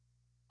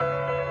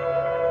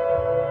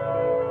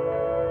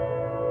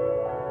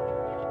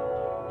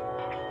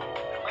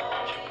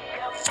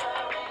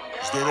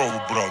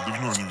Здорово, брат,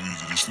 давно не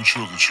виделись. Ну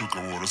чё ты, чё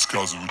кого,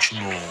 рассказывай, чё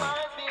нового?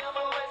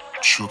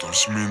 Чё там,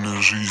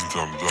 семейная жизнь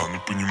там, да, ну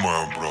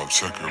понимаю, брат,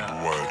 всякое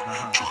бывает.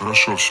 Чё,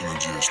 хорошо все,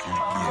 надеюсь, ну,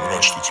 блин,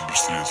 рад, что тебя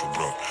встретил,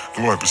 брат.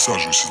 Давай,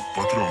 присаживайся,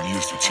 патрон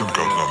есть, тут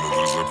темка одна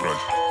надо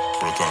разобрать,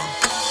 братан.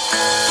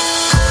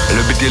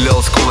 Любитель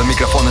олдскула,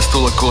 микрофоны,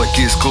 стула,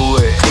 кулаки,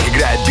 скулы.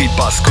 Играет бит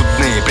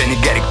паскудный, пряник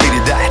Гарик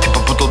передай. Ты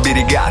попутал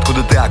берега,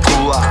 откуда ты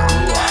акула.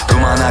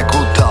 Туман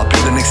окутал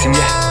преданных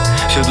семье.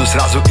 Всюду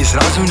сразу и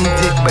сразу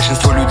нигде.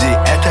 Большинство людей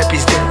это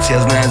пиздец. Я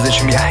знаю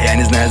зачем я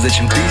не знаю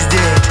зачем ты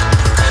здесь.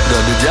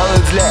 Годы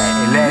делают злей,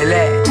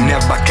 лей-лей. Мне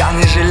в бока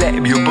не жалей,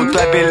 бью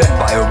будто билет.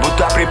 Пою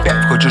будто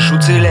припев, хочешь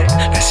уцелеть.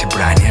 На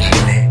себя не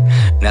жалей.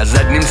 На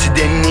заднем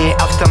сиденье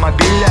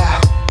автомобиля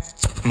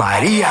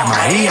Мария,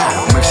 Мария,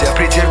 мы все в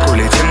притирку,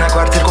 летим на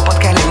квартирку под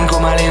калинку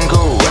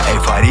малинку.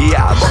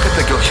 Эйфория, бог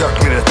это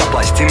килчок, мир это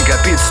пластинка,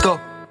 пит-стоп.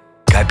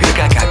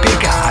 Копирка,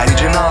 копирка,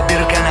 оригинал,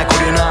 бирка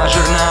накурена,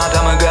 жирна,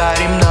 там мы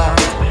горим, да.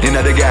 Не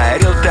надо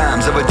горел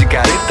там, заводи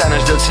корыто,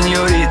 нас ждет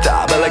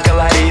сеньорита, белла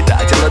колорита,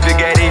 тело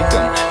двигай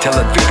ритм,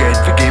 тело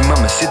двигай,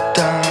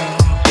 мамасита.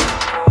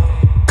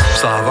 В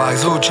словах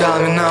звучал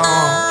вино,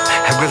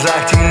 а в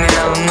глазах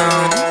темнело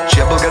ночь.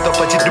 Я был готов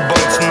платить любой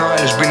ценой,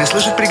 лишь бы не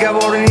слышать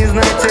приговоры, не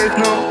знать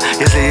техно.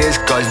 Если есть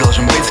кость,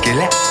 должен быть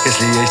скелет.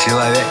 Если есть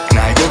человек,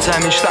 найдется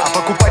мечта.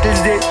 Покупатель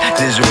здесь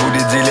же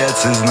будет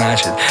делиться,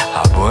 значит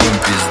обоим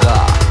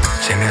пизда.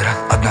 Семеро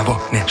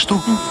одного не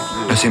жду,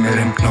 но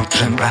семерым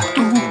нужен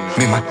продукт.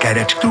 Мимо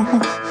горячих труб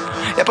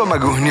я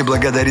помогу, не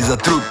благодари за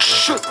труд.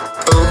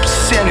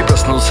 Упс, я не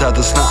проснулся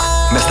ото сна.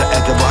 Вместо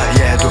этого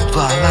я еду в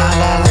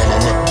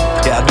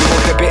ла-ла-ла-ла. Я думал,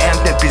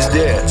 хэппи-энд, нет,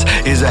 пиздец.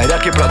 И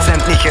зарядки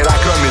процент, ни хера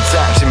кроме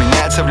цен. Все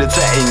меняется в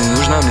лице, и не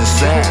нужно мне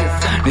сцен.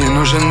 Не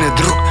нужен мне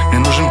друг, мне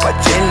нужен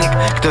подельник.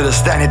 Кто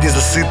достанет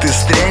незасытый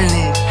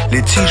стрельник.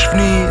 Летишь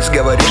вниз,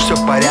 говоришь, все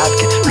в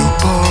порядке.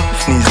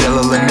 Любовь не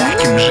сделала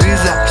мягким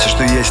жиза. Все,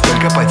 что есть,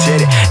 только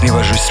потери. Не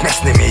вожусь с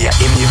местными, я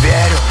им не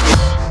верю.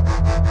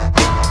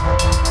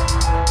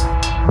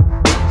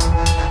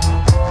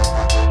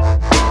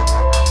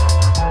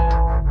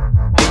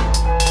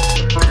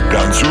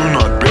 Танцую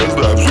над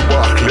бездной, в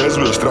зубах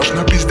лезвие.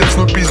 Страшно пиздец,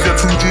 но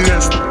пиздец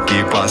интересно.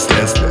 Какие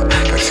последствия,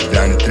 как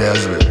всегда не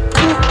трезвые.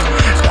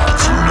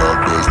 Танцую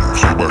над бездной, в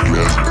зубах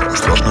лезвие.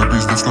 Страшно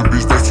пиздец, но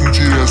пиздец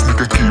интересно.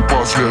 Какие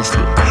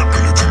последствия,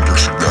 мы летим, как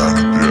всегда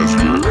не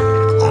трезвые.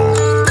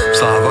 В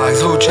словах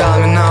звучал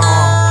вино,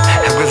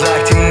 а в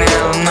глазах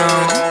темнела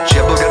ночь.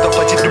 Я был готов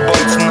платить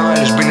любой ценой,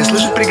 лишь бы не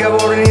слышать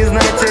приговоры, не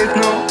знать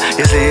техно.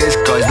 Если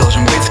есть кость,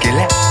 должен быть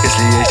скелет.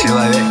 Если есть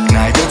человек,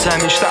 найдется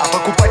мечта.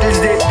 Покупатель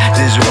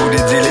здесь же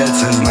будет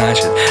делиться,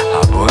 значит